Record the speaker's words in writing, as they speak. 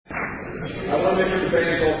I want to make sure the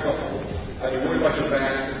band's all comfortable. I've been worried about your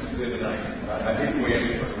backs since the night. I think we have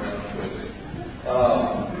to turn around and twist it.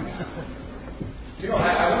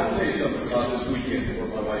 I want to say something about this weekend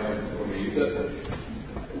for my wife and for me.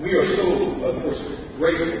 We are so, of course,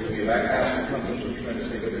 grateful to be back. Asked to come to a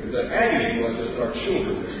tremendous thing. But the agony was that our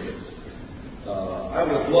children missed us. We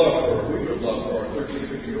would have loved for our 13 to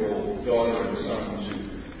 15-year-old daughter and son to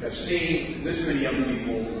have seen this many young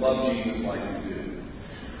people love Jesus like we do,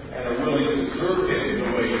 and are willing to serve Him the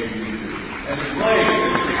way you do, and to play this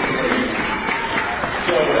the way you do.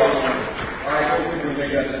 So I hope we can make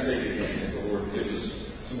that mistake again, if the Lord gives us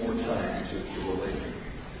some more time to relate.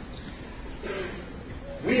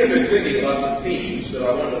 We have been thinking about some themes that I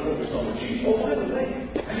want to focus on with Jesus. Oh, by the way,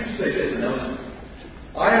 I have to say this announcement.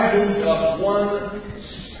 I have moved up one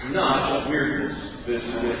notch of weirdness this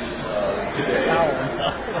today.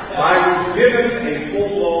 I was given a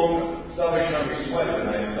full-blown Salvation Army sweater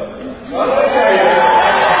tonight at supper. I want to tell you that.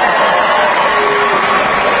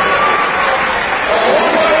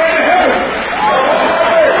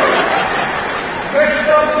 Next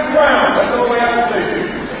stop is the ground. That's all we have to say to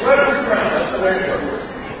you. Sweater is ground. That's the way it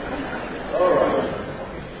works. All right.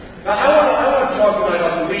 Now, I want to talk tonight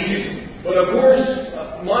about leading. But of course,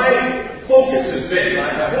 my focus has been,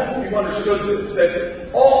 I hope you've understood this,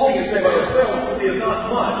 that all we can say about ourselves really is not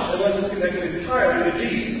much unless it's connected entirely to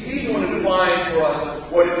Jesus. He's going to define for us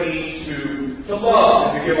what it means to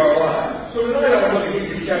love and to give our lives. So tonight I want to look at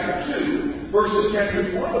Hebrews chapter 2, verses 10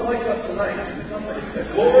 through 1. The lights up tonight. It's not like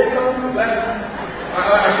glory comes.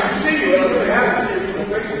 I can see you, and I'm really happy to see you from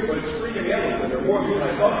the faces, but it's freaking me out. They're more than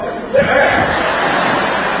I thought they were.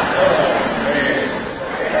 Oh, man.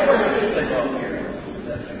 How about this thing on here?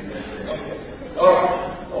 All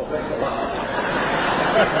right. Oh, thanks a lot.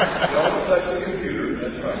 Don't touch the computer.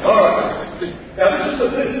 That's right. All right. Now, this is the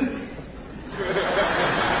thing.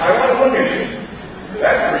 I want to look at you.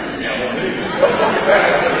 That freaks me out. Don't look at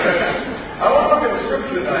that. I want to look at the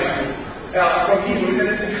scripture tonight from Hebrews, and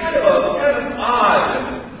it's kind of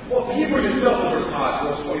odd. Well, Hebrews itself is odd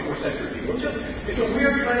for us 21st century people. It's a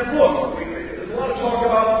weird kind of book. There's a lot of talk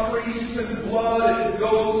about priests and blood and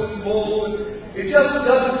goats and bulls. It just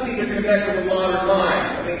doesn't seem to connect with the modern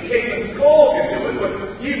mind. I mean, Caitlin's Cole can do it, but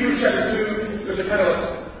Hebrews chapter 2, there's a kind of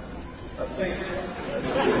a thing.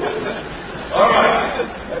 All right.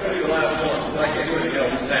 That's going to be the last one. I can't do anything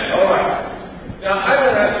else than that. All right. Now, I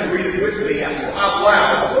don't ask you to read it with me out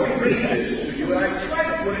loud. Let me read this to you, and I try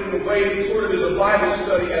to put it in a way that sort of is a Bible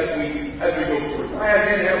study as we go through it. I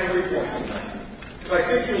again have 3 points tonight. I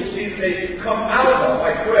think you'll see that they come out of,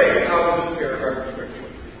 I pray, out of this paragraph of Scripture.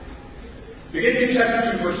 Beginning in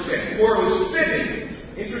chapter 2, verse 10. For it was fitting,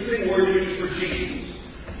 interesting word used for Jesus.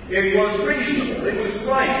 It was reasonable, it was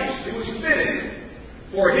righteous, it was fitting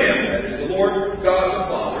for Him, that is the Lord God the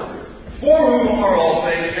Father, for whom are all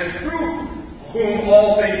things, and through whom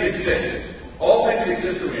all things exist. All things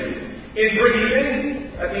exist through Him. In bringing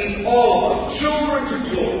in, that means all of us, children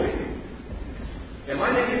to glory. Am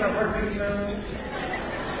I making that hard to sound?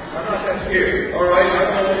 I'm not that scared. All right,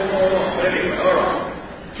 I don't know what's going on. But anyway, all right.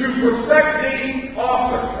 To perfect the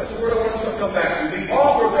author. That's the word I want us to come back to. The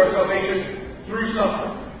author of our salvation through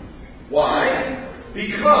suffering. Why?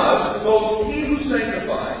 Because both He who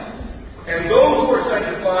sanctifies and those who are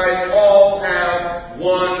sanctified all have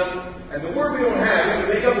one. And the word we don't have is to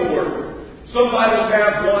make up a word. Some Bibles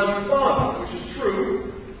have one Father, which is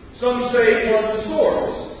true. Some say one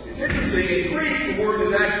source. It's interesting. In Greek, the word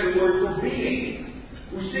is actually the word for being.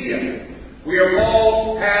 Usia. We are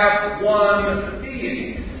all have one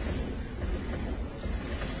being.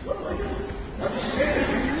 What am I doing? I'm just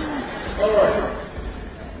kidding. All right.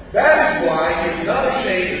 That is why He is not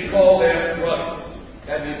ashamed to call them brothers.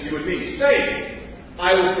 That means you and me. Saying,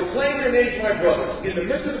 I will proclaim your name to my brothers. In the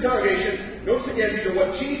midst of the congregation, notice again, these are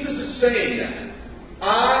what Jesus is saying now.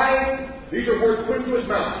 These are words put into His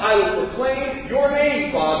mouth. I will proclaim your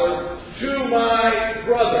name, Father, to my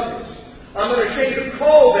brothers. I'm not ashamed to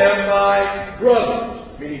call them my brothers,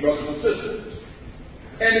 meaning brothers and sisters.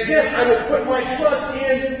 And again, I will put my trust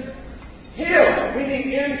in Him,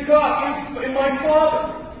 meaning in God, in my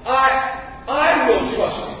Father. I will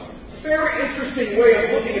trust Him. Very interesting way of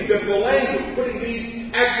looking at biblical language, putting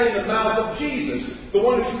these actually in the mouth of Jesus, the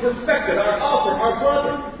one who's perfected, our author, our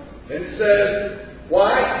brother. And it says,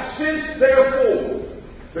 why? Since therefore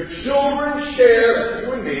the children share,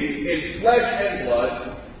 you and me, in flesh and blood,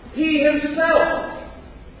 He Himself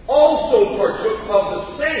also partook of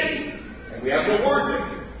the same, and we have the word there,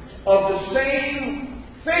 of the same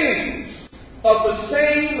things, of the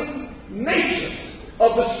same nature,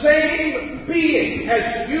 of the same being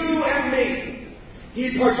as you and me.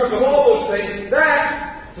 He partook of all those things,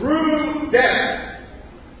 that through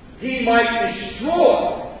he might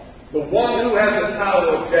destroy the one who has the power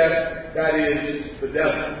of death, that is, the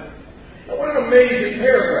devil. Now, what an amazing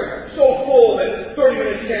paragraph. So full that 30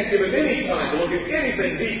 minutes can't give us any time to look at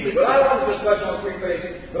anything deeply. But I want to just touch on three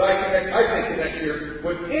things that I think connect here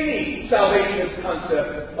with any salvationist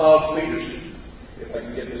concept of leadership. If I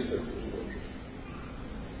can get this to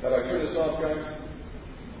have I turned this off, guys?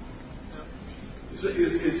 Is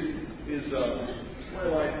my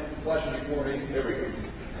light flashing before me? There we go.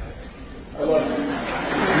 I love it.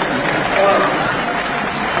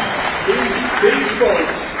 These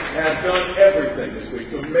folks have done everything this week.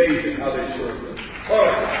 It's amazing how they served us. All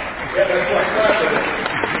right. Yeah, that's right. Clap for them.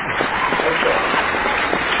 Okay.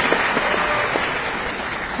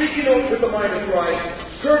 Seeking with the mind of Christ,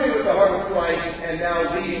 serving with the heart of Christ, and now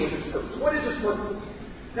leading with His purpose. What is His purpose?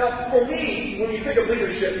 Now, for me, when you think of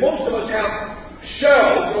leadership, most of us have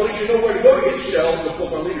shelves, or at least you know where to go to get shelves of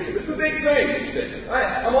book on leadership. It's a big thing these days.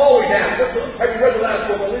 I'm always asked, have you read the last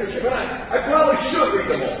book on leadership? And I probably should read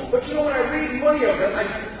them all. But you know, when I read many of them,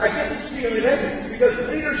 I get this feeling empty, because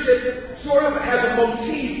leadership sort of has a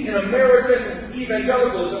motif in American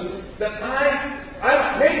evangelicalism that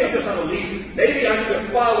maybe I'm just not a leader. Maybe I'm going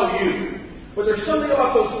to follow you. But there's something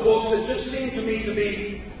about those books that just seem to me to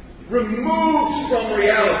be removed from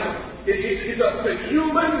reality. It's a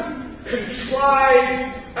human, contrived,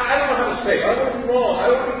 I don't know how to say it. I don't want to be wrong. I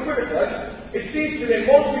don't want to be critical. It seems to me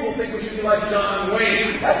most people think we should be like John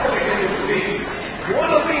Wayne. That's what they think it should be. You want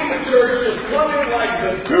to lead the church, just come in like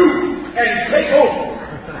the Duke and take over.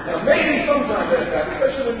 Now maybe sometimes that's that,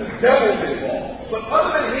 especially when the devil's involved. But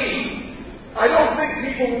other than me, I don't think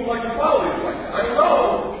people would like to follow you like that. I don't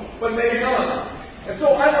know, but maybe not. And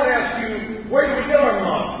so I want to ask you, where do we get our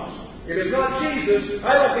models? If it's not Jesus,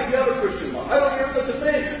 I don't think you have a Christian model. I don't hear such a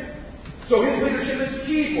thing. So His leadership is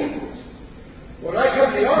key for us. When I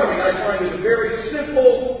come to the Army, I find there's a very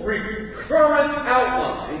simple, recurrent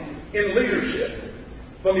outline in leadership.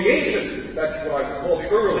 From the ancient, that's what I call the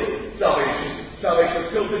early salvation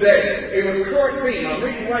still today. A recurrent theme. I'm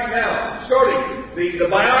reading right now, starting the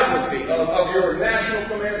biography of your national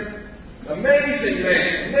commander. Amazing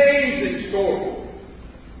man, amazing story.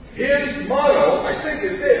 His motto, I think,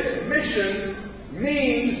 is this: mission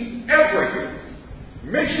means everything.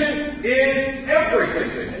 Mission is everything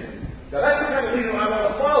to him. Now that's the kind of leader I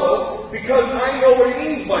want to follow, because I know what he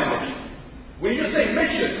means by mission. When you just say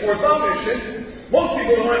mission or the mission, most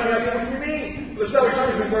people don't have any idea what you mean. The Salvation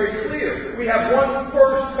Army has been very clear. We have one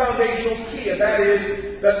first foundational key, and that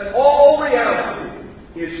is that all reality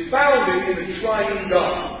is founded in the triune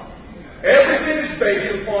God. Everything is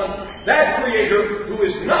based upon that Creator who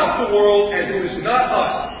is not the world and who is not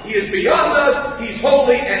us. He is beyond us, He's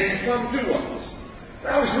holy, and He's come to us.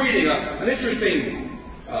 I was reading an interesting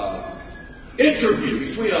interview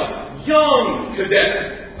between a young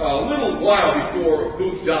cadet a little while before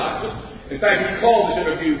Booth died. In fact, he called this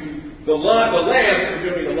interview the Lamb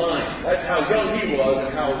Reviewing the Lion. That's how young he was, and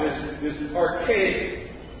how this archaic,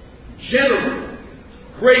 general,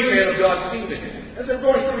 great man of God seemed to him. As they're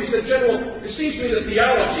going through, he said, General, it seems to me that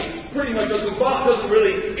theology pretty much doesn't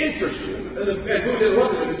really interest you. And Booth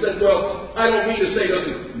interrupted him and said, well, I don't mean to say it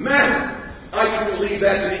doesn't matter. I can leave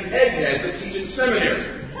that to the eggheads that teach in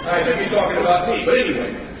seminary. I think he's talking about me, but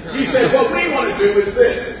anyway. He said, what we want to do is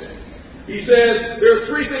this. He says, there are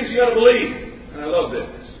three things you got to believe. And I love this.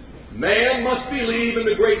 Man must believe in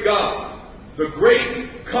the great God, the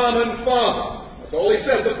great common Father. That's all he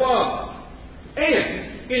said, the Father.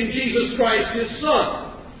 And in Jesus Christ, His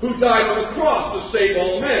Son, who died on the cross to save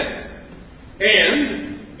all men.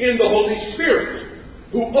 And in the Holy Spirit,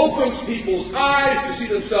 who opens people's eyes to see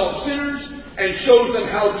themselves sinners and shows them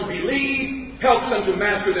how to believe, helps them to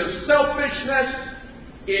master their selfishness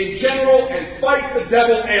in general and fight the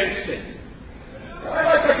devil and sin. Now, I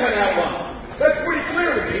like that kind of outline. That's pretty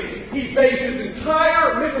clear to me. He based his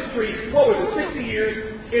entire ministry, 60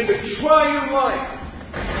 years, in the triune life,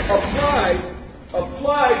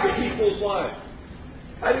 applied to people's lives.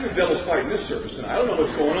 I think the devil's fighting this service tonight. I don't know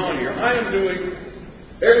what's going on here. I am doing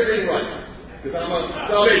everything right. Because I'm a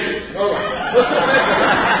salvation. All right. Let's go next one.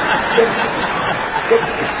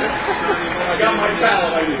 I got my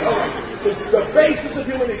talent I need. All right. The basis of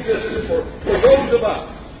human existence for those of us.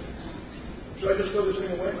 Should I just throw this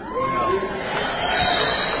thing away?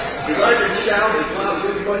 Because I can shout as loud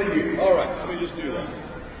as anybody here. All right. Let me just do that.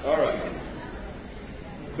 All right.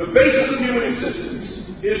 The basis of human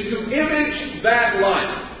existence is to image that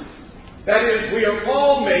life. That is, we are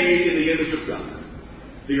all made in the image of God.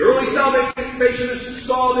 The early salvationists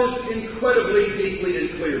saw this incredibly deeply and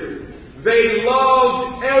clearly. They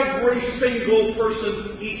loved every single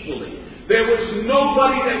person equally. There was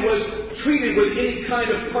nobody that was treated with any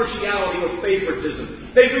kind of partiality or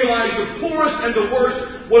favoritism. They realized the poorest and the worst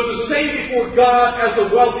was the same before God as the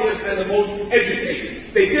wealthiest and the most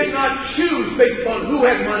educated. They did not choose based on who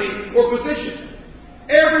had money or position.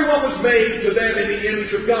 Everyone was made to them in the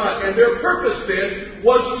image of God, and their purpose then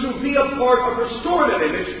was to be a part of restoring that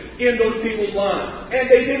image in those people's lives.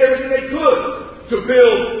 And they did everything they could to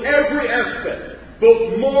build every aspect,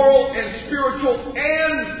 both moral and spiritual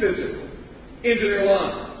and physical, into their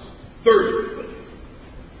lives. Thirdly,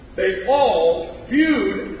 they all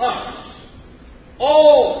viewed us,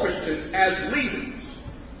 all Christians, as leaders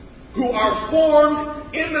who are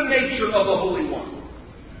formed in the nature of the Holy One.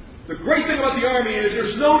 The great thing about the army is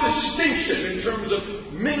there's no distinction in terms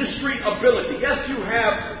of ministry ability. Yes, you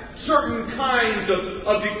have certain kinds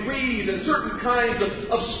of degrees and certain kinds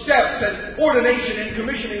of steps and ordination and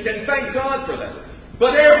commissioning, and thank God for that.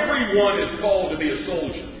 But everyone is called to be a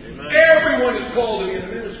soldier. Amen. Everyone is called to be in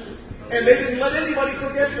the ministry. And they didn't let anybody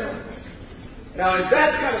forget that. Now, in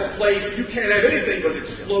that kind of a place, you can't have anything but an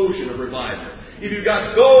explosion of revival. If you've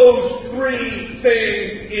got those three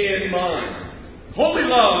things in mind. Holy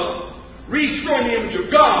love, restoring the image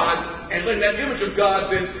of God, and letting that image of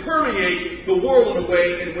God then permeate the world in a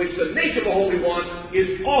way in which the nature of the Holy One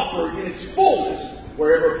is offered in its fullness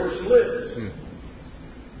wherever a person lives.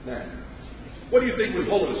 Now, what do you think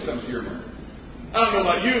when holiness comes to your mind? I don't know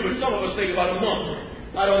about you, but some of us think about a monk.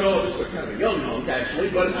 I don't know if it's kind of a young monk,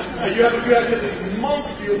 actually, but you have this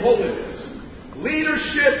monk view of holiness.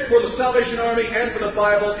 Leadership for the Salvation Army and for the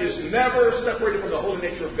Bible is never separated from the holy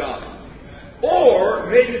nature of God. Or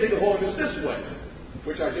maybe you think of holiness this way,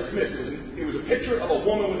 which I just missed. It was a picture of a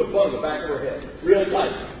woman with a bun on the back of her head, real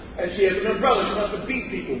tight. And she has an umbrella she wants to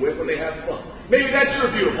beat people with when they have fun. Maybe that's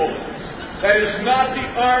your view of holiness. That is not the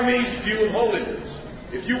Army's view of holiness.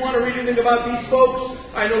 If you want to read anything about these folks,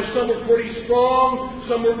 I know some were pretty strong,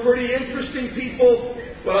 some were pretty interesting people,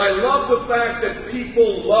 but I love the fact that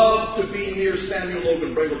people loved to be near Samuel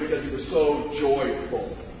Logan Bradle because he was so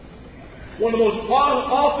joyful. One of the most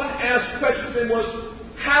often asked questions then was,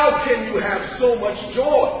 how can you have so much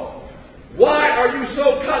joy? Why are you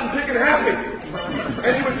so cotton-picking happy?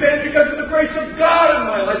 And he would say, because of the grace of God in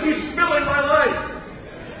my life. He's filling my life.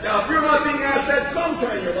 Now, if you're not being asked that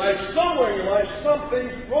sometime in your life, somewhere in your life,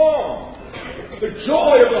 something's wrong. The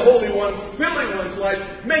joy of the Holy One filling one's life,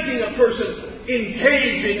 making a person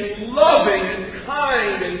engaging, loving, and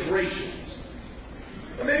kind and gracious.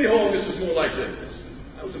 Now, maybe holiness is more like this.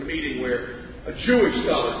 I was in a meeting where a Jewish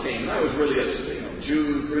scholar came, and I was really upset.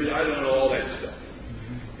 Jews, I don't know all that stuff.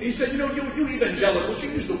 And he said, you evangelicals, you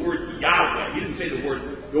use the word Yahweh. You didn't say the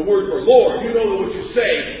word for Lord. You know what you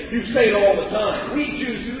say it all the time. We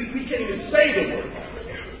Jews, we can't even say the word.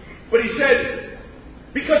 But he said,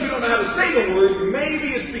 because we don't know how to say the word,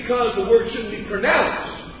 maybe it's because the word shouldn't be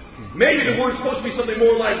pronounced. Maybe the word's supposed to be something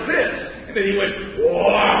more like this. And then he went,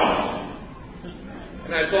 wow.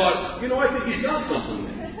 And I thought, I think he's got something.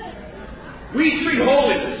 We treat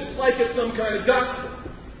holiness like it's some kind of gospel.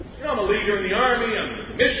 I'm a leader in the army,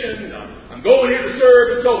 I'm commissioned, I'm going here to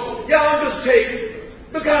serve, and so, I'll just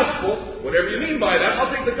take the gospel, whatever you mean by that,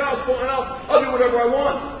 I'll take the gospel and I'll do whatever I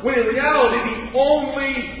want. When in reality, the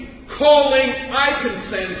only calling I can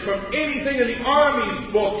send from anything in the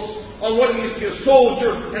Army's books on what it means to be a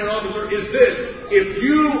soldier and an officer is this. If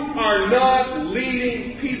you are not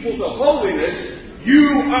leading people to holiness,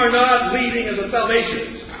 you are not leading as a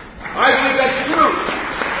salvationist. I believe that's true.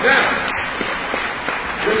 Now,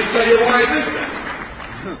 let me tell you why this is.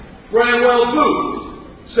 Branwell Booth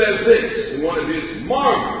says this in one of his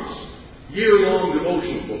marvelous year-long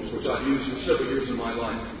devotional books, which I've used for several years in my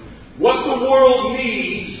life. What the world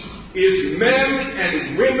needs is men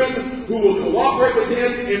and women who will cooperate with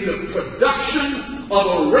him in the production of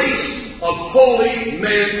a race of holy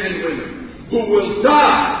men and women who will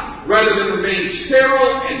die rather than remain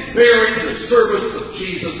sterile and barren in the service of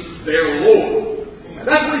Jesus, their Lord. And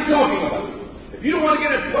that's what he's talking about. If you don't want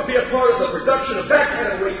to be a part of the production of that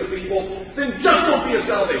kind of race of people, then just don't be a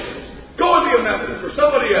Salvationist. Go and be a Methodist or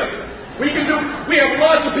somebody else. We have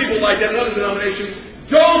lots of people like that in other denominations.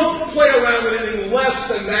 Don't play around with anything less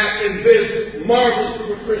than that in this marvelous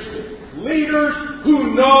group of Christians. Leaders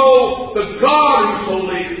who know the God who's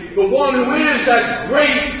holy, the one who is that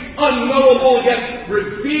great, unknowable, yet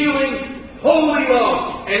revealing, holy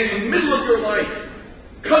love. And in the middle of your life,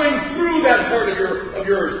 coming through that heart of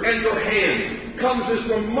yours and your hand, comes this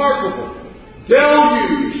remarkable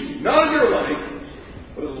deluge, not of your life,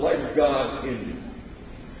 but of the life of God in you.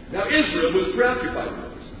 Now Israel was preoccupied with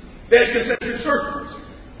this. They had concentric circles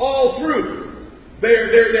all through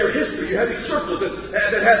their history. You have these circles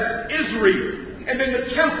that had Israel And then the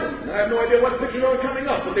temple. And I have no idea what pictures are coming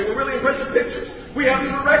up, but they were really impressive pictures. We have the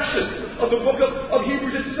directions of the book of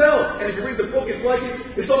Hebrews itself. And if you read the book,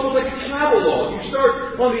 it's almost like a travel log. You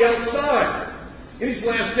start on the outside. In these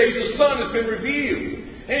last days, the Son has been revealed.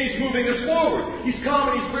 And He's moving us forward. He's come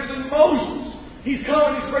and He's greater than Moses. He's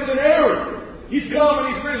come and He's greater than Aaron. He's come and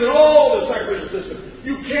He's greater than all the sacrificial system.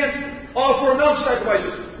 You can't offer enough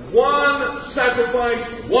sacrifices. One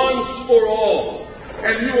sacrifice, once for all.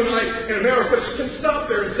 And you and I in America can stop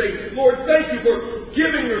there and say, Lord, thank you for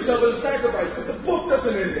giving yourself as a sacrifice. But the book doesn't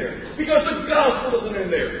end there. Because the gospel doesn't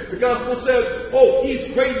end there. The gospel says, oh,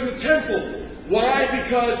 He's greater than the temple. Why?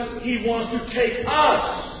 Because He wants to take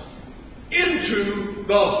us into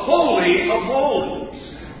the Holy of Holies.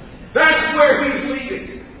 That's where He's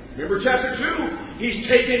leading. Remember chapter 2? He's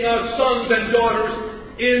taking us sons and daughters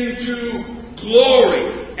into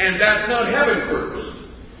glory. And that's not heaven first.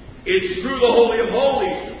 It's through the Holy of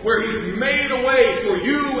Holies where He's made a way for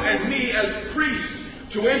you and me as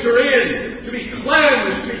priests to enter in, to be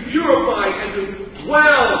cleansed, to be purified, and to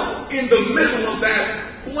dwell in the middle of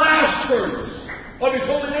that blast furnace of His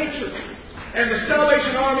holy nature. And the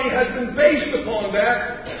Salvation Army has been based upon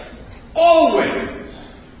that always.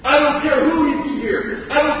 I don't care who you hear.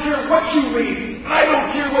 I don't care what you read. I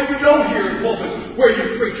don't care what you don't hear in pulpits where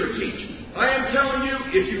you preach or teach. I am telling you,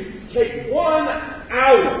 if you take 1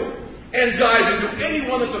 hour and dive into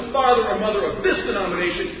anyone as a father or mother of this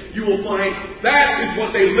denomination, you will find that is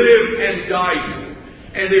what they lived and died in.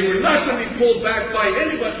 And they were not going to be pulled back by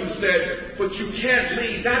anybody who said, but you can't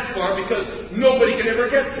lead that far because nobody can ever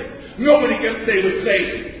get there. They would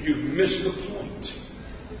say, you've missed the point.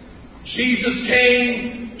 Jesus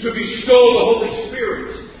came to bestow the Holy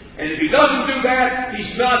Spirit. And if He doesn't do that,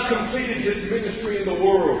 He's not completed His ministry in the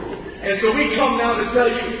world. And so we come now to tell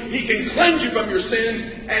you, He can cleanse you from your sins,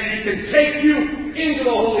 and He can take you into the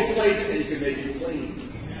holy place, and He can make you clean.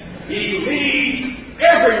 He leads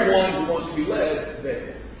everyone who wants to be led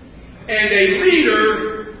there. And a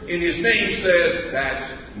leader in His name says,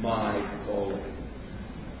 that's my calling.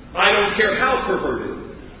 I don't care how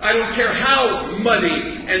perverted, I don't care how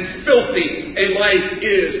muddy and filthy a life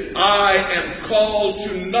is, I am called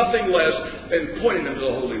to nothing less than pointing them to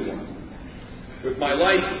the Holy One. With my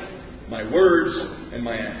life, my words, and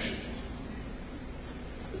my actions.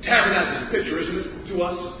 The tabernacle is a picture, isn't it, to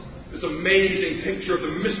us? This amazing picture of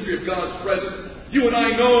the mystery of God's presence. You and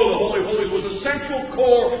I know the Holy of Holies was the central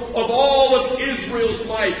core of all of Israel's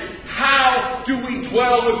life. How do we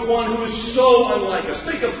dwell with one who is so unlike us?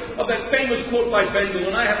 Think of that famous quote by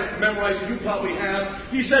Bendel, and I haven't memorized it, you probably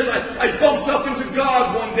have. He says, I bumped up into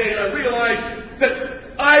God one day and I realized that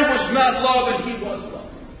I was not love and He was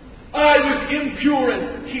love. I was impure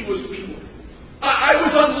and He was pure. I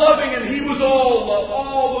was unloving and He was all love.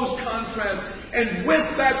 All those contrasts. And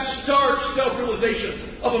with that stark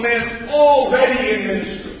self-realization of a man already in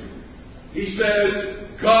ministry, he says,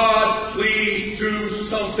 God, please do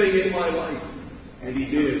something in my life. And He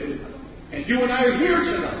did. And you and I are here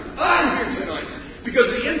tonight. I'm here tonight. Because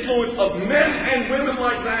the influence of men and women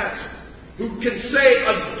like that, who can say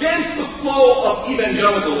against the flow of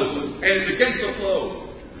evangelicalism, and it's against the flow,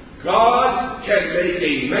 God can make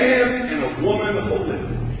a man and a woman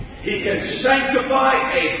holy. He can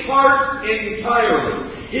sanctify a heart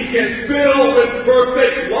entirely. He can fill with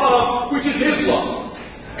perfect love, which is His love.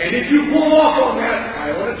 And if you pull off on that,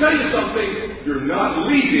 I want to tell you something, you're not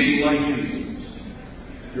leading like Jesus.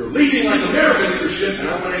 You're leading like American leadership, and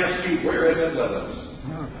I'm going to ask you, where has that led us?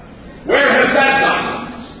 Where has that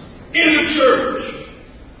gotten us? In the church.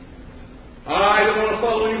 I don't want to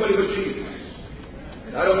follow anybody but Jesus.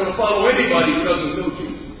 And I don't want to follow anybody who doesn't know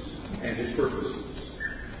Jesus and His purposes.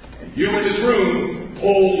 And you in this room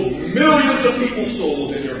hold millions of people's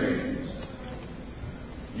souls in your hands.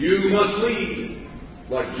 You must lead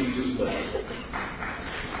like Jesus led.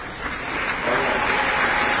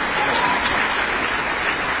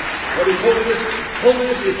 What is holiness?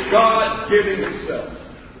 Holiness is God giving Himself.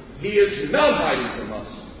 He is not hiding from us.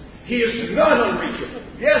 He is not unreachable.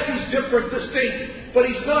 Yes, He's different, distinct, but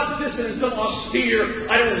He's not distant in some austere,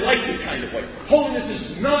 I don't like you kind of way. Holiness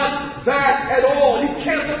is not that at all. You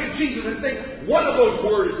can't look at Jesus and think one of those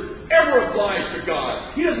words ever applies to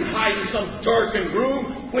God. He doesn't hide in some darkened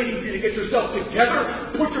room waiting for you to get yourself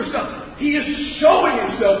together. He is showing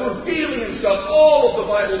Himself, revealing Himself. All of the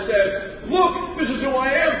Bible says, look, this is who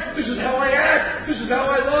I am. This is how I act. This is how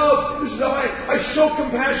I love. This is how I show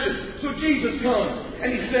compassion. So Jesus comes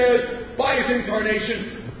and He says, by His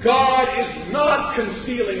incarnation, God is not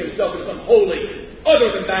concealing Himself in some holy, other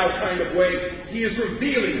than thou kind of way. He is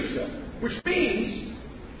revealing Himself. Which means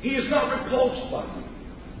He is not repulsed by you.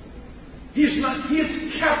 He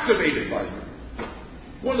is captivated by you.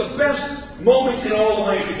 One of the best moments in all of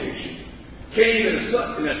my education came in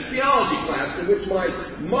a theology class in which my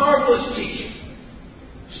marvelous teacher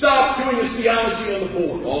stopped doing his theology on the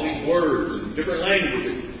board, all these words and different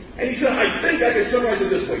languages. And he said, I think I can summarize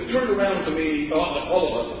it this way. Turned around to me, all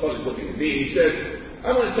of us, I thought he was looking at me, and he said,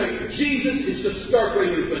 I want to tell you, Jesus is just stark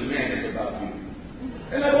raving bananas about you.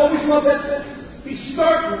 And I've always loved that sentence. He's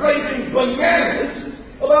stark raving bananas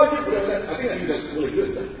about you. I think that means that's really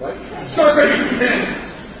good, right? Stark raving bananas.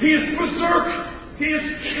 He is berserk. He is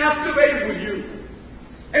captivated with you.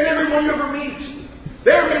 And everyone you ever meet,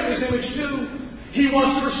 they're made in His image too. He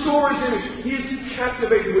wants to restore His image. He is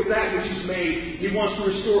captivated with that which He's made. He wants to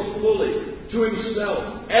restore fully to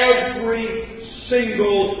Himself every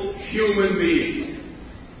single human being.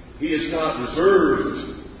 He is not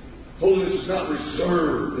reserved. Holiness is not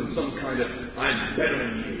reserved in some kind of, I'm better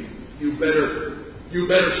than you. You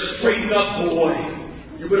better straighten up, boy.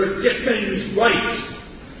 You better get things right.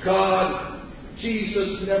 God,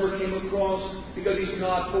 Jesus never came across because He's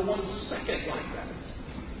not for 1 second like that.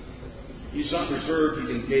 He's not reserved, He's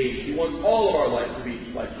engaged. He wants all of our life to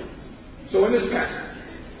be like Him. So in this passage,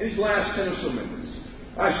 in these last 10 or so minutes,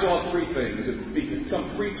 I saw 3 things that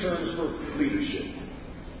become 3 terms for leadership.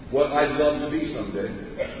 What I'd love to be someday,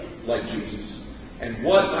 like Jesus. And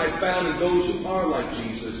what I found in those who are like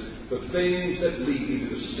Jesus, the things that lead me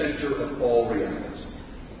to the center of all realities.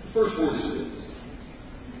 The first word is this.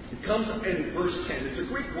 It comes in verse 10. It's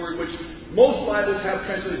a Greek word which most Bibles have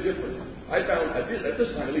translated differently. I found at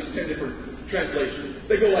this time at least 10 different translations.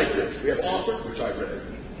 They go like this. We have author, which I read.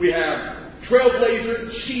 We have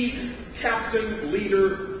trailblazer, chief, captain,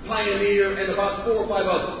 leader, pioneer, and about 4 or 5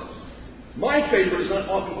 others. My favorite is not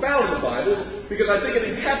often found in the Bible because I think it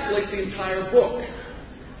encapsulates the entire book.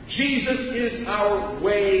 Jesus is our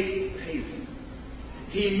way paver.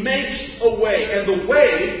 He makes a way, and the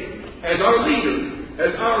way, as our leader,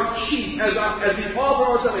 as our chief, as the author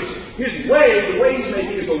of our salvation, His way, the way He's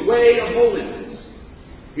making, is a way of holiness.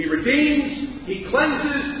 He redeems, He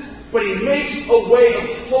cleanses, but He makes a way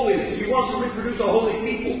of holiness. He wants to reproduce a holy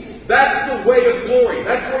people. That's the way of glory.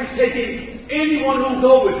 That's where He's taking anyone who will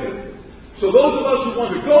go with Him. So those of us who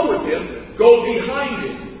want to go with Him, go behind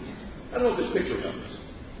Him. I don't know if this picture helps.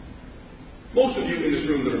 Most of you in this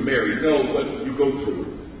room that are married know what you go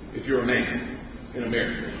through if you're a man in a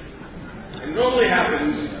marriage. It normally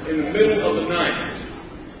happens in the middle of the night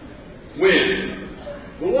when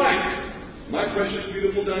the wife, my precious,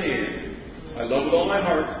 beautiful Diane, I love with all my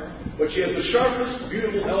heart, but she has the sharpest,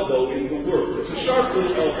 beautiful elbow in the world. It's a sharp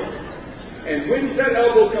little elbow. And when that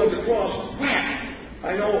elbow comes across, whack!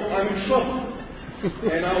 I know I'm in trouble.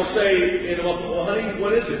 And I'll say, well, honey,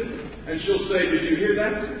 what is it? And she'll say, did you hear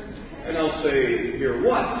that? And I'll say, hear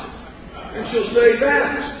what? And she'll say,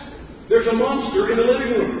 that. There's a monster in the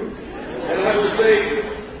living room. And I will say,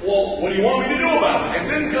 well, what do you want me to do about it? And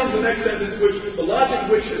then comes the next sentence, which the logic of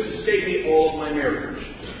which has escaped me all of my marriage.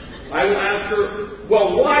 I will ask her,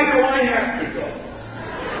 well, why do I have to go?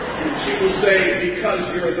 And she will say,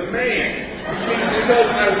 because you're the man. Which means because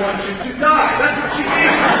I want you to die. That's what she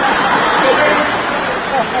means.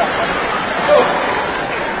 So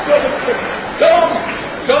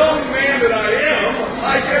dumb man that I am,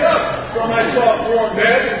 I get up from my soft warm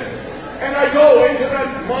bed and I go into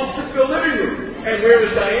that monster-filled living room. And where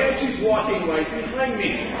is Diane? She's walking right behind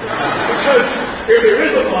me. Because if there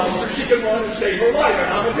is a monster, she can run and save her life,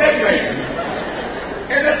 and I'm a dead man.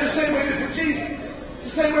 And that's the same way it is with Jesus.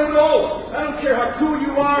 It's the same way with all of us. I don't care how cool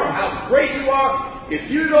you are or how great you are. If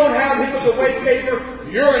you don't have Him as a way paver,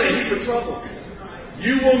 you're in a heap of trouble.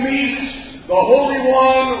 You will meet the Holy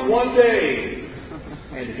One day.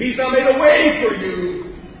 And if He's not made a way for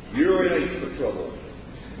you, you're in a heap of trouble.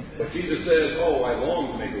 But Jesus says, oh, I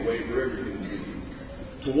long to make a way for everything to you.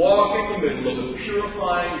 To walk in the middle of the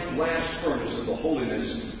purifying glass furnace of the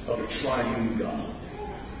holiness of a triune God.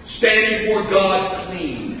 Standing before God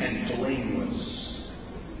clean and blameless.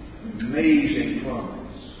 Amazing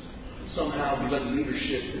promise. Somehow we let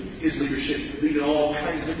His leadership lead in all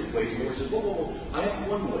kinds of different ways. The Lord says, whoa, I have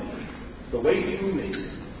one way. The way through me.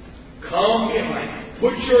 Come behind.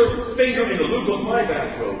 Put your finger in the loop of my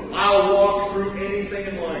bathrobe. I'll walk through anything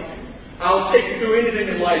in life. I'll take you through anything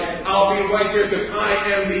in life. I'll be right there because I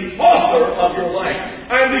am the author of your life.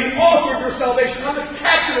 I'm the author of your salvation. I'm the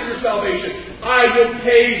captain of your salvation. I will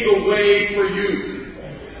pave the way for you.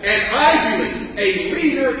 And I believe a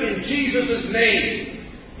leader in Jesus' name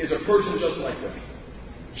is a person just like that.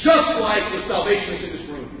 Just like the salvationists in this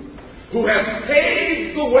room. Who have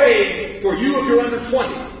paved the way for you if you're under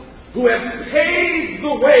 20. Who have paved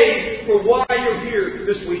the way for why you're here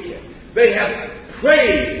this weekend. They have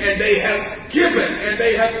prayed and they have given and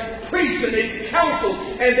they have preached and they've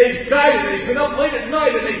counseled and they've guided and they've been up late at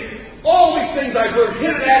night and all these things I've heard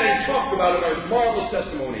hinted at and talked about in our marvelous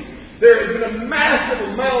testimonies. There has been a massive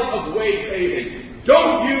amount of way paving.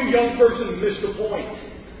 Don't you, young person, miss the point.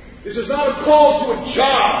 This is not a call to a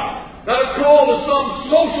job, not a call to some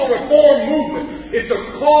social reform movement. It's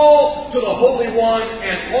a call to the Holy One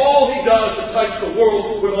and all He does to touch the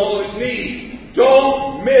world with all of its needs.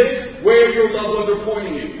 Don't miss where your loved ones are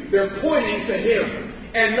pointing you. They're pointing to Him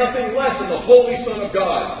and nothing less than the Holy Son of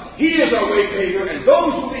God. He is our way paver, and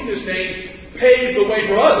those who lead His name pave the way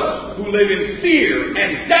for others who live in fear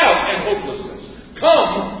and doubt and hopelessness.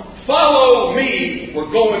 Come, follow me.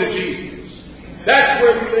 We're going to Jesus. That's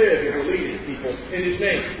where we live if we're leading people in His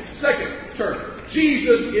name. Second term,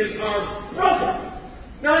 Jesus is our brother.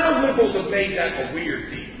 Now, I know liberals have made that a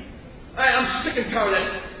weird deal. I'm sick and tired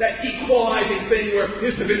of that equalizing thing where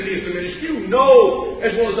His divinity is diminished. You know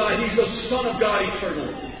as well as I, He's the Son of God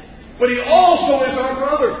eternally. But He also is our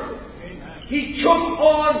brother. He took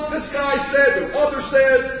on, this guy said, the author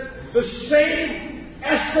says, the same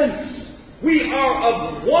essence. We are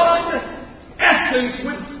of one essence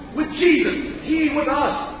with Jesus. He with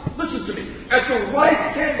us. Listen to me. At the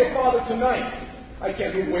right hand of the Father tonight. I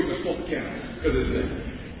can't move away from this pulpit, can I? Because this thing.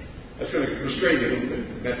 That's going to restrain you a little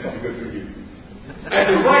bit. That's probably good for you.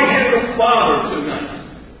 At the right hand of the Father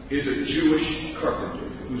tonight is a Jewish carpenter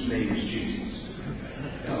whose name is Jesus.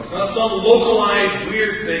 Now, it's not some localized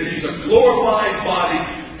weird thing. He's a glorified body,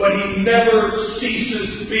 but He never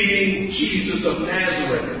ceases being Jesus of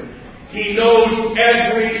Nazareth. He knows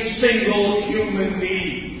every single human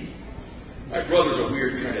need. My brother's a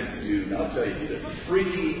weird kind of dude. I'll tell you, he's a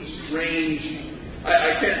freaky, strange.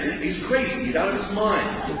 I can't. He's crazy. He's out of his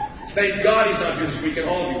mind. Thank God he's not here this weekend.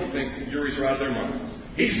 All of you would think the juries are out of their minds.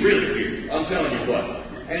 He's really weird. I'm telling you what.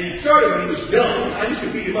 And he started when he was young. I used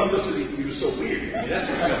to beat him up because he was so weird. I mean, that's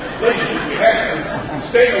the kind of relationship we had.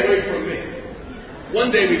 Stay away from me.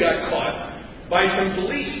 One day we got caught by some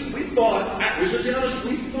policemen. We thought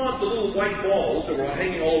the little white balls that were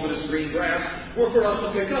hanging all over this green grass were for us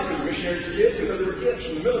to pick up as missionaries' kids, because they were gifts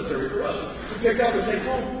from the military for us to pick up and take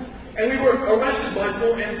home. And we were arrested by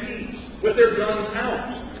 4 MPs with their guns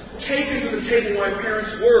out, taken to the table where my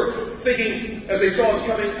parents were, thinking, as they saw us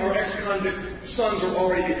coming, our ex-convict sons were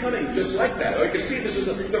already becoming just like that. I could see this is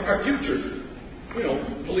our future. You know,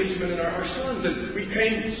 policemen and our sons. And we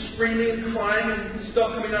came screaming and crying and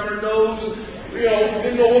stuff coming out of our nose. And,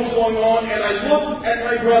 didn't know what was going on. And I looked at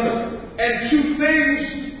my brother. And 2 things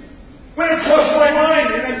went across my mind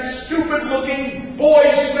in that stupid-looking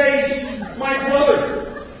boy's face. My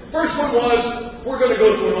brother. First one was, we're going to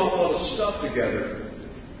go through an awful lot of stuff together.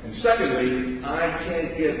 And secondly, I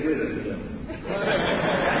can't get rid of him.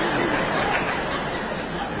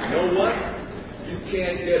 You know what? You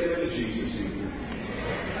can't get rid of Jesus either.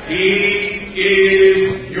 He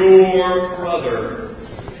is your brother.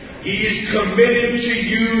 He is committed to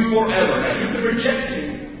you forever. Now, you can reject Him.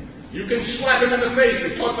 You can slap Him in the face.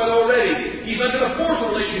 We've talked about it already. He's not going to force a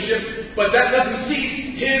relationship, but that doesn't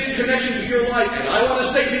cease His connection to your life. And I want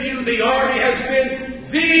to say to you, the Army has been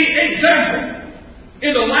the example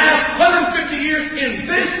in the last 150 years in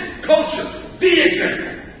this culture, the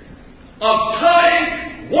example of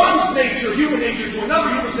tying one's nature, human nature, to another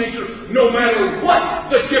human's nature, no matter what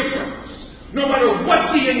the difference, no matter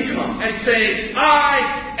what the income, and saying,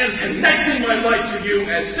 I am connecting my life to you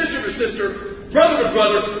as sister to sister, brother to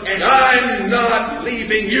brother, and I'm not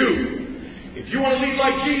leaving you. If you want to lead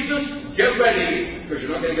like Jesus, get ready, because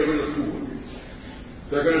you're not going to get rid of the poor.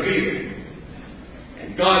 They're going to be there.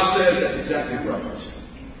 And God says that's exactly right.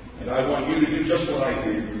 And I want you to do just what I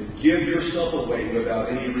did. Give yourself away without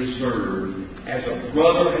any reserve as a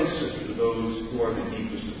brother and sister to those who are the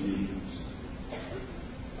deepest of needs.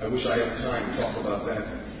 I wish I had time to talk about that.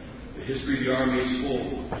 The history of the Army is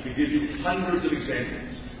full. I could give you hundreds of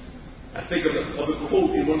examples. I think of the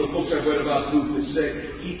quote in one of the books I read about Booth that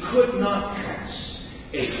said, he could not pass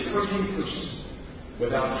a hurting person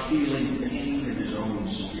without feeling pain in his own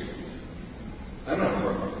spirit. I'm not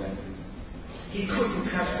worried about that. He couldn't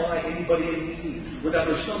pass by anybody in need without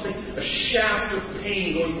there's something, a shaft of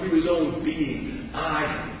pain going through his own being.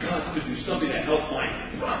 I've got to do something to help my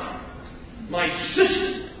brother, my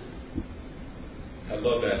sister. I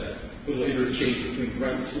love that little interchange between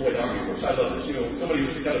Floyd Army Corps. I love this. Somebody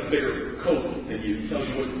who's got a bigger coat than you tells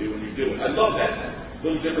you what to do when you do it. I love that.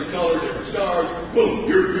 Little different color, different stars. Boom,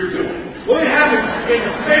 you're doing it. Well, it happens in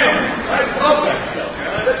your family. I love that stuff.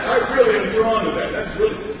 I really am drawn to that.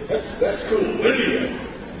 That's cool. But anyway,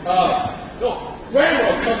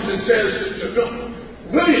 Grandma comes and says to Bill,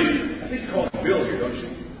 William, I think you call him Bill here, don't you?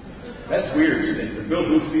 That's weird, isn't it? The Bill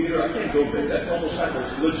Booth Theater, I can't go there. That's almost like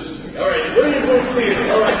religious to me. All right, William Booth Theater.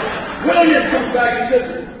 All right. William comes back and says,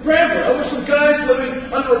 Grandpa, there were some guys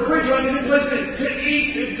living under a bridge on any place to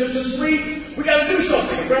eat, to sleep. We got to do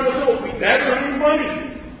something. And Grandpa said, well, we never have any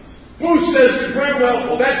money. Booth says to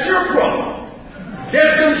Grandpa, well, that's your problem. Get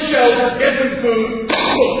them shelter, get them food,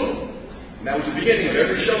 boom. And that was the beginning of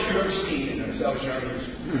every shelter you've ever seen in the Salvation Army.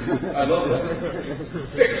 I love that.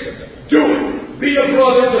 Fix it. Do it. Be a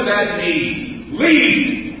brother to that need.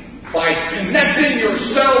 Lead by connecting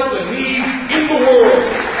yourself to needs in the world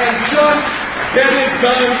and just get it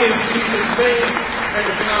done in Jesus' name and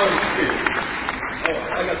the power of the Spirit. All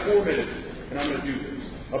right, I got 4 minutes and I'm going to do this.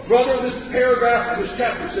 A brother, this paragraph of this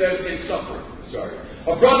chapter says in suffering.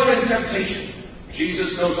 A brother in temptation.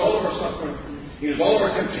 Jesus knows all of our suffering. He knows all of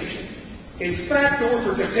our temptation. In fact, the word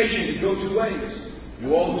for temptation can go 2 ways.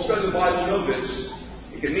 You all who study the Bible know this.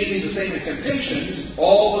 It can mean the same as temptations,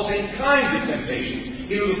 all the same kinds of temptations.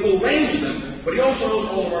 He knows the full range of them, but He also knows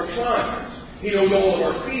all of our trials. He knows all of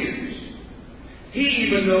our fears. He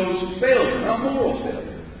even knows failure, not moral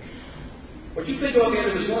failure. But you think about the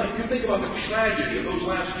end of His life. You think about the tragedy of those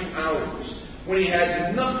last few hours when He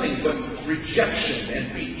had nothing but rejection and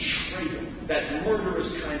betrayal. That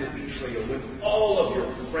murderous kind of betrayal when all of your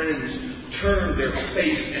friends turn their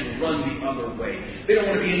face and run the other way. They don't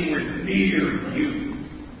want to be anywhere near you.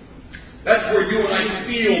 That's where you and I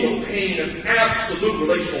feel the pain of absolute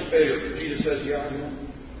relational failure. Jesus says, yeah, I know.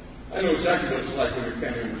 I know exactly what it's like when your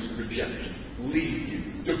family members reject you, leave you,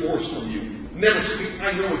 divorce from you, never speak.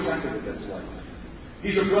 I know exactly what that's like.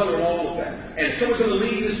 He's a brother in all of that. And if someone's going to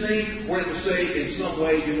leave His name, we're going to say in some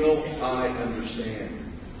way, you know, I understand.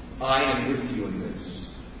 I am with you in this.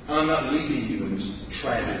 I'm not leaving you in this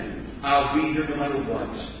tragedy. I'll be here no matter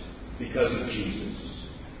what because of Jesus,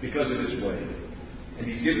 because of His way. And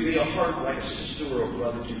He's given me a heart like a sister or a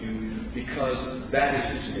brother to you because that is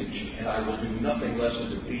His nature. And I will do nothing less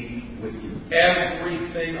than to be with you.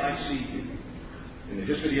 Everything I see here in the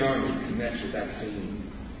history of the Army connects with that theme.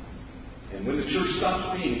 And when the church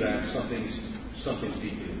stops being that, something's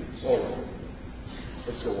deeper in this. All right.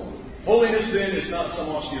 Let's go on. Holiness, then, is not some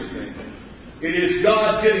austere thing. It is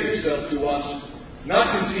God giving Himself to us, not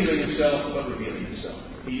concealing Himself, but revealing Himself.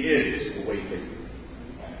 He is the way maker.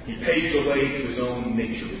 He paves the way to His own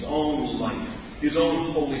nature, His own life, His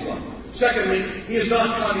own holy life. Secondly, He is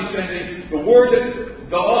not condescending. The word that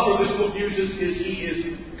the author of this book uses is He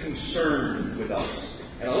is concerned with us.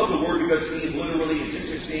 And I love the word because it means literally in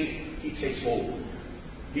 6:16, He takes hold.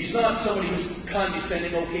 He's not somebody who's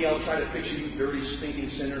condescending, okay, I'll try to fix you, you dirty, stinking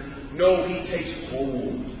sinner. No, He takes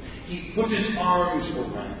hold. He puts His arms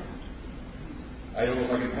around. I don't know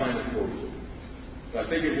if I can find it for you. But I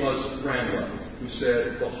think it was Cranwell who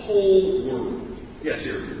said, the whole world. Yes,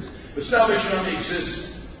 here it is. The Salvation Army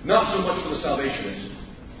exists not so much for the salvationists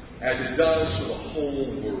as it does for the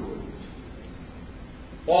whole world.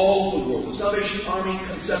 All the world. The Salvation Army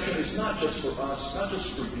conception is not just for us, not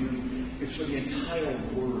just for you. It's for the entire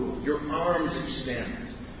world. Your arms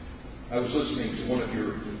extend. I was listening to one of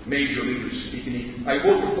your major leaders speaking. I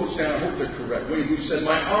wrote the quotes down. I hope they're correct. William Booth said,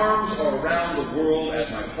 my arms are around the world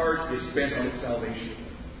as my heart is bent on its salvation.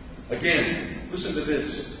 Again, listen to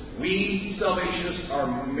this. We Salvationists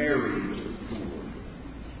are married to the poor.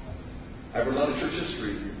 I've read a lot of church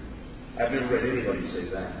history. I've never read anybody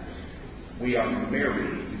say that. We are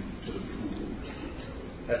married to the poor.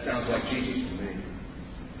 That sounds like Jesus to me.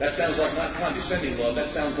 That sounds like not condescending love.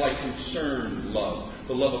 That sounds like concerned love.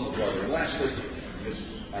 The love of a brother. And lastly, this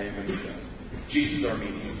I am going to say. Jesus our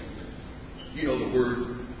mediator. You know the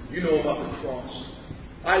word. You know about the cross.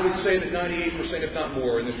 I would say that 98%, if not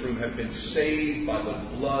more, in this room have been saved by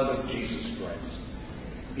the blood of Jesus Christ.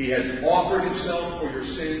 He has offered Himself for your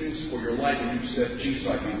sins, for your life, and you said, Jesus,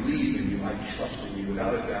 I believe in you. I trust in you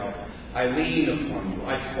without a doubt. I lean upon you.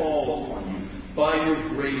 I fall upon you. By your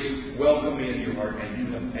grace, welcome me into your heart, and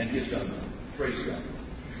He has done that. Praise God.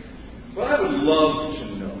 But I would love to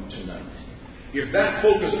know tonight if that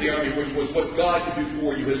focus of the army, which was what God could do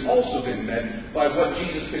for you, has also been met by what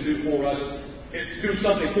Jesus can do for us. It's do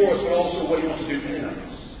something for us, but also what He wants to do in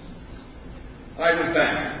us. I went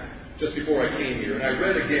back just before I came here, and I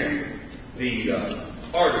read again the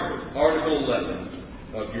Article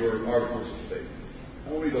 11 of your Articles of Faith.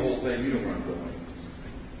 I won't read the whole thing. You know where I'm going.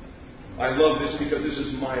 I love this because this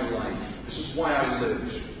is my life. This is why I live.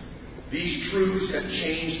 These truths have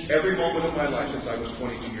changed every moment of my life since I was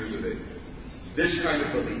 22 years of age. This kind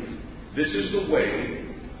of belief. This is the way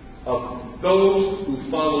of those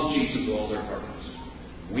who follow Jesus with all their hearts.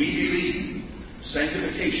 We believe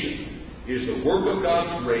sanctification is the work of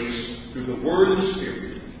God's grace through the Word and the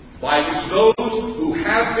Spirit, by which those who have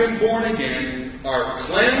have been born again are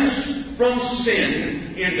cleansed from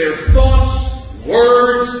sin in their thoughts,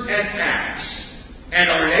 words, and acts, and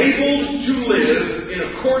are enabled to live in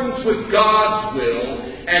accordance with God's will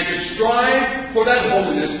and to strive for that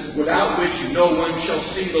holiness without which no one shall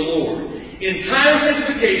see the Lord. Entire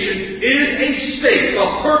sanctification is a state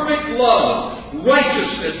of perfect love,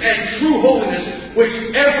 righteousness, and true holiness which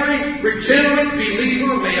every regenerate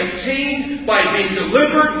believer may obtain by being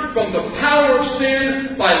delivered from the power of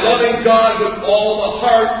sin by loving God with all the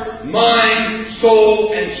heart, mind,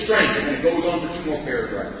 soul, and strength. And it goes on for 2 more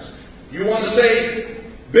paragraphs. You want to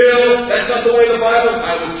say, Bill, that's not the way of the Bible?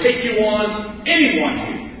 I will take you on anyone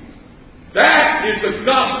here. That is the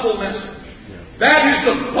gospel message. That is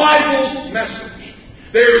the Bible's message.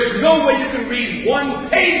 There is no way you can read one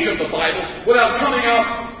page of the Bible without coming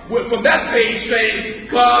out from that page saying,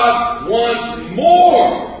 God wants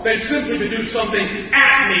more than simply to do something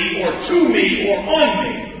at me or to me or on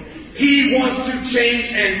me. He wants to change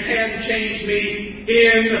and can change me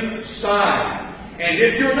inside. And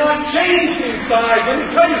if you're not changed inside, let me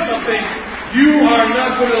tell you something, you are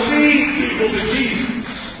not going to lead people to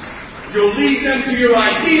Jesus. You'll lead them to your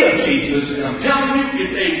idea of Jesus, and I'm telling you,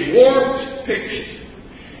 it's a warped picture.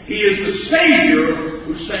 He is the Savior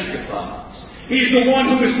who sanctifies. He's the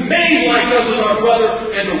one who is made like us as our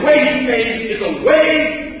brother, and the way He pays is a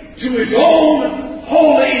way to His own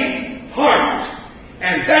holy heart.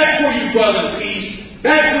 And that's where you dwell in peace.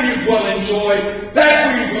 That's where you dwell in joy. That's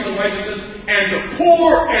where you dwell in righteousness. And the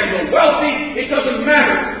poor and the wealthy, it doesn't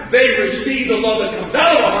matter. They receive the love that comes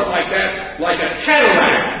out of a heart like that, like a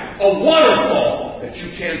cataract, a waterfall that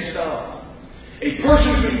you can't stop. A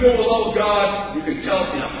person who's been filled with the love of God, you can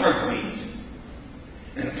tell in a heartbeat.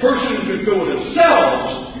 And a person who's been filled with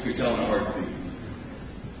themselves, you can tell in a heartbeat.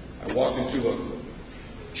 I walked into a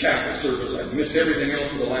chapel service. I missed everything else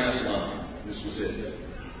for the last line. This was it.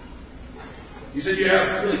 He said, you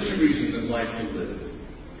have really 2 reasons in life to live. The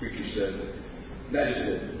preacher said, that is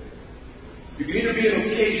it. You can either be an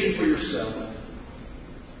occasion for yourself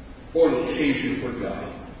or an occasion for God.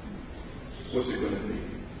 What's it going to be?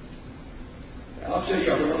 I'll tell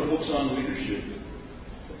you, I've read a lot of books on leadership.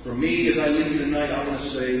 For me, as I leave you tonight, I want to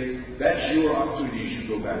say that's your opportunity you should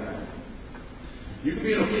go back on. You can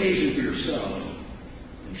be an occasion for yourself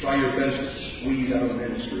and try your best to squeeze out of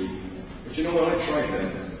ministry. But you know what? I tried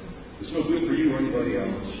that. It's no good for you or anybody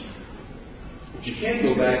else. But you can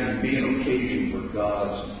go back and be an occasion for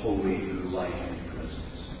God's holy life and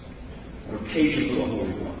presence. An occasion for the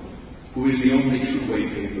Holy One, who is the only true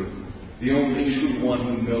waymaker, the only true one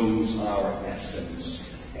who knows our essence.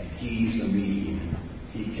 And He's the mediator.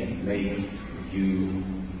 He can make you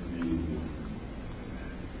new.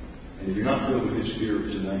 And if you're not filled with His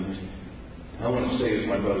Spirit tonight, I want to say as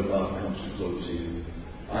my brother Bob comes to close here,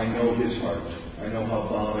 I know his heart. I know how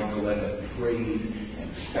Bob and Colette have prayed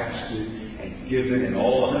and fasted and given, and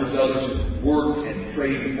all the hundreds of others have worked and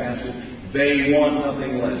prayed and fasted. They want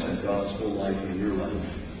nothing less than God's full life in your life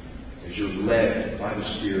as you're led by the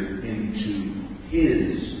Spirit into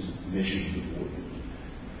His mission before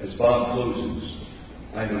you. As Bob closes,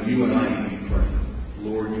 I know you and I need to pray.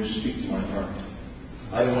 Lord, you speak to my heart.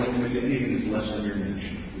 I don't want to commit to anything that's less than your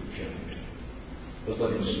mission with charity. Let's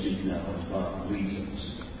let Him speak now as Bob leads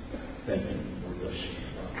us. Thank you. Lord bless you.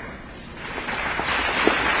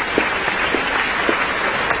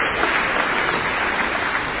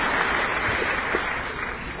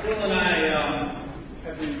 Bill and I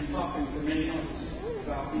have been talking for many months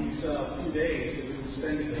about these 2 days that we will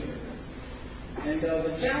spend together. And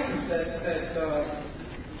the challenge that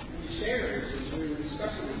we shared as we were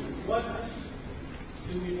discussing, what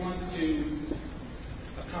do we want to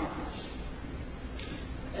accomplish?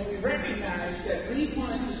 And we recognized that we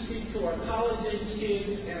wanted to speak to our college-age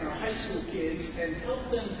kids and our high school kids and help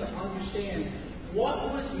them to understand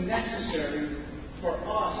what was necessary for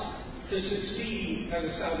us to succeed as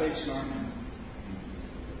a Salvation Army.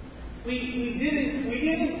 We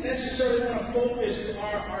didn't necessarily want to focus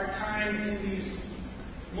our time in these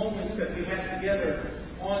moments that we have together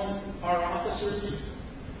on our officers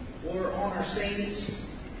or on our saints.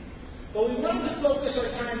 But we wanted to focus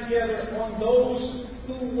our time together on those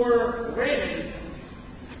who were ready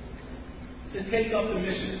to take up the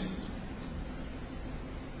mission.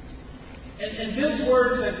 And Bill's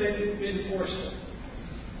words have been forceful.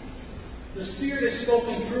 The Spirit has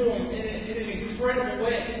spoken through him in an incredible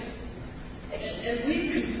way. And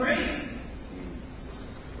we've been praying.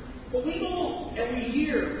 But we go and we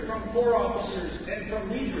hear from corps officers and from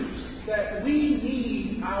leaders that we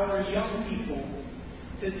need our young people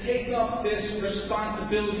to take up this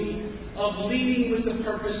responsibility of leading with the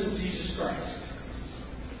purpose of Jesus Christ.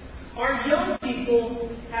 Our young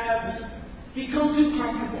people have become too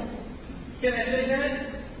comfortable. Can I say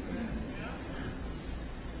that?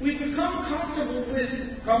 We've become comfortable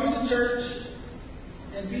with coming to church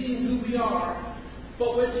and being who we are,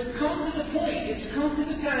 but it's come to the point, it's come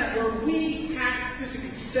to the time where we have to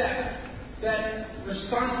accept that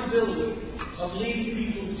responsibility of leading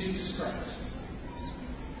people to Jesus Christ.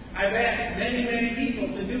 I've asked many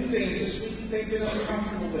people to do things this week they've been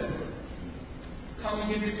uncomfortable with. Come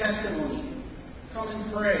and give your testimony. Come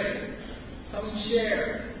and pray. Come and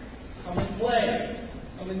share. Come and play.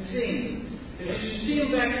 Come and sing. And if you see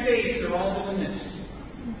them backstage, they're all doing this.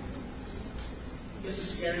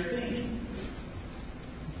 It's a scary thing.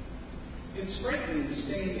 It's frightening to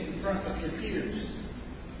stand in front of your peers.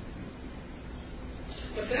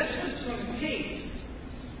 But that's what it's going to take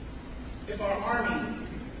if our army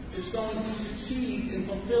is going to succeed in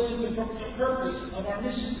fulfilling the purpose of our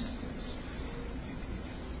mission.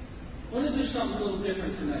 I want to do something a little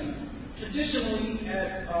different tonight. Traditionally,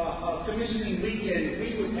 at a commissioning weekend,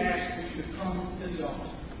 we would ask for you to come to the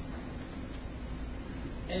altar.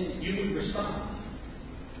 And you would respond.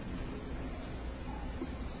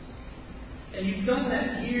 And you've done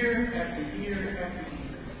that year after year after year.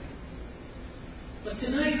 But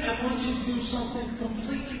tonight, I want you to do something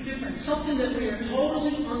completely different. Something that we are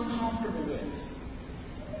totally uncomfortable with.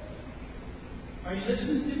 Are you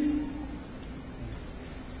listening to me?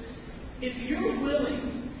 If you're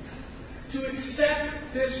willing to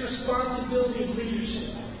accept this responsibility of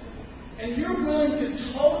leadership, and you're willing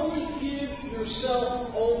to totally give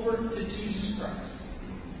yourself over to Jesus Christ,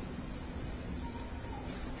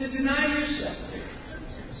 to deny yourself,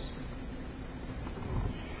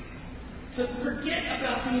 to forget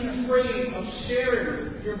about being afraid of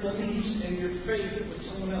sharing your beliefs and your faith with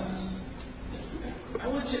someone else, I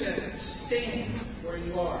want you to stand where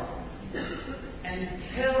you are and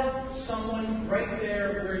tell someone right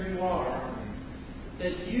there where you are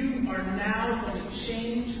that you are now going to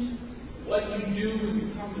change what you do when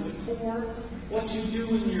you come to the core, what you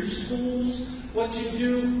do in your schools, what you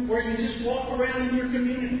do where you just walk around in your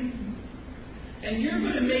community. And you're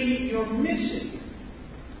going to make it your mission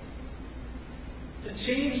to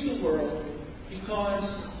change the world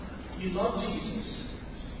because you love Jesus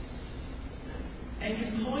and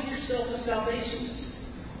you call yourself a salvationist.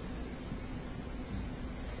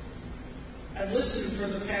 I've listened for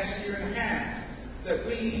the past year and a half that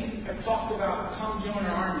we have talked about come join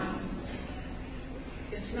our army.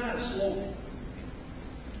 It's not a slogan.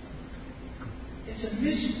 It's a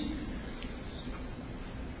mission.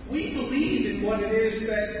 We believe in what it is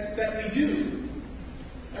that we do.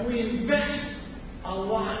 And we invest a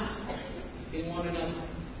lot in one another.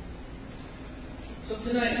 So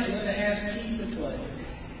tonight I'm going to ask Pete to play.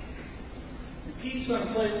 And Pete's going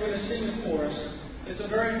to play, we're going to sing a chorus. It's a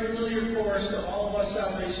very familiar chorus to all of us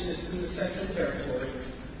Salvationists in the Central Territory,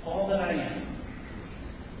 All That I Am.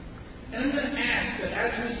 And I'm going to ask that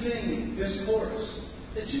as we sing this chorus,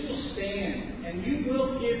 that you will stand and you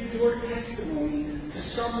will give your testimony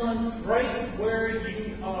to someone right where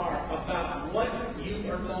you are about what you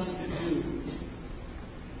are going to do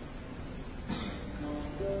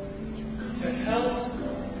to help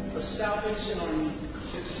the Salvation Army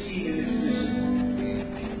succeed in its mission.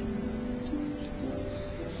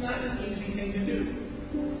 It's not an easy thing to do.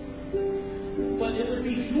 But it would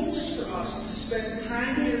be foolish for us to spend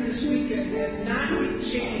time here this weekend and not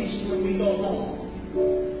be changed when we go home.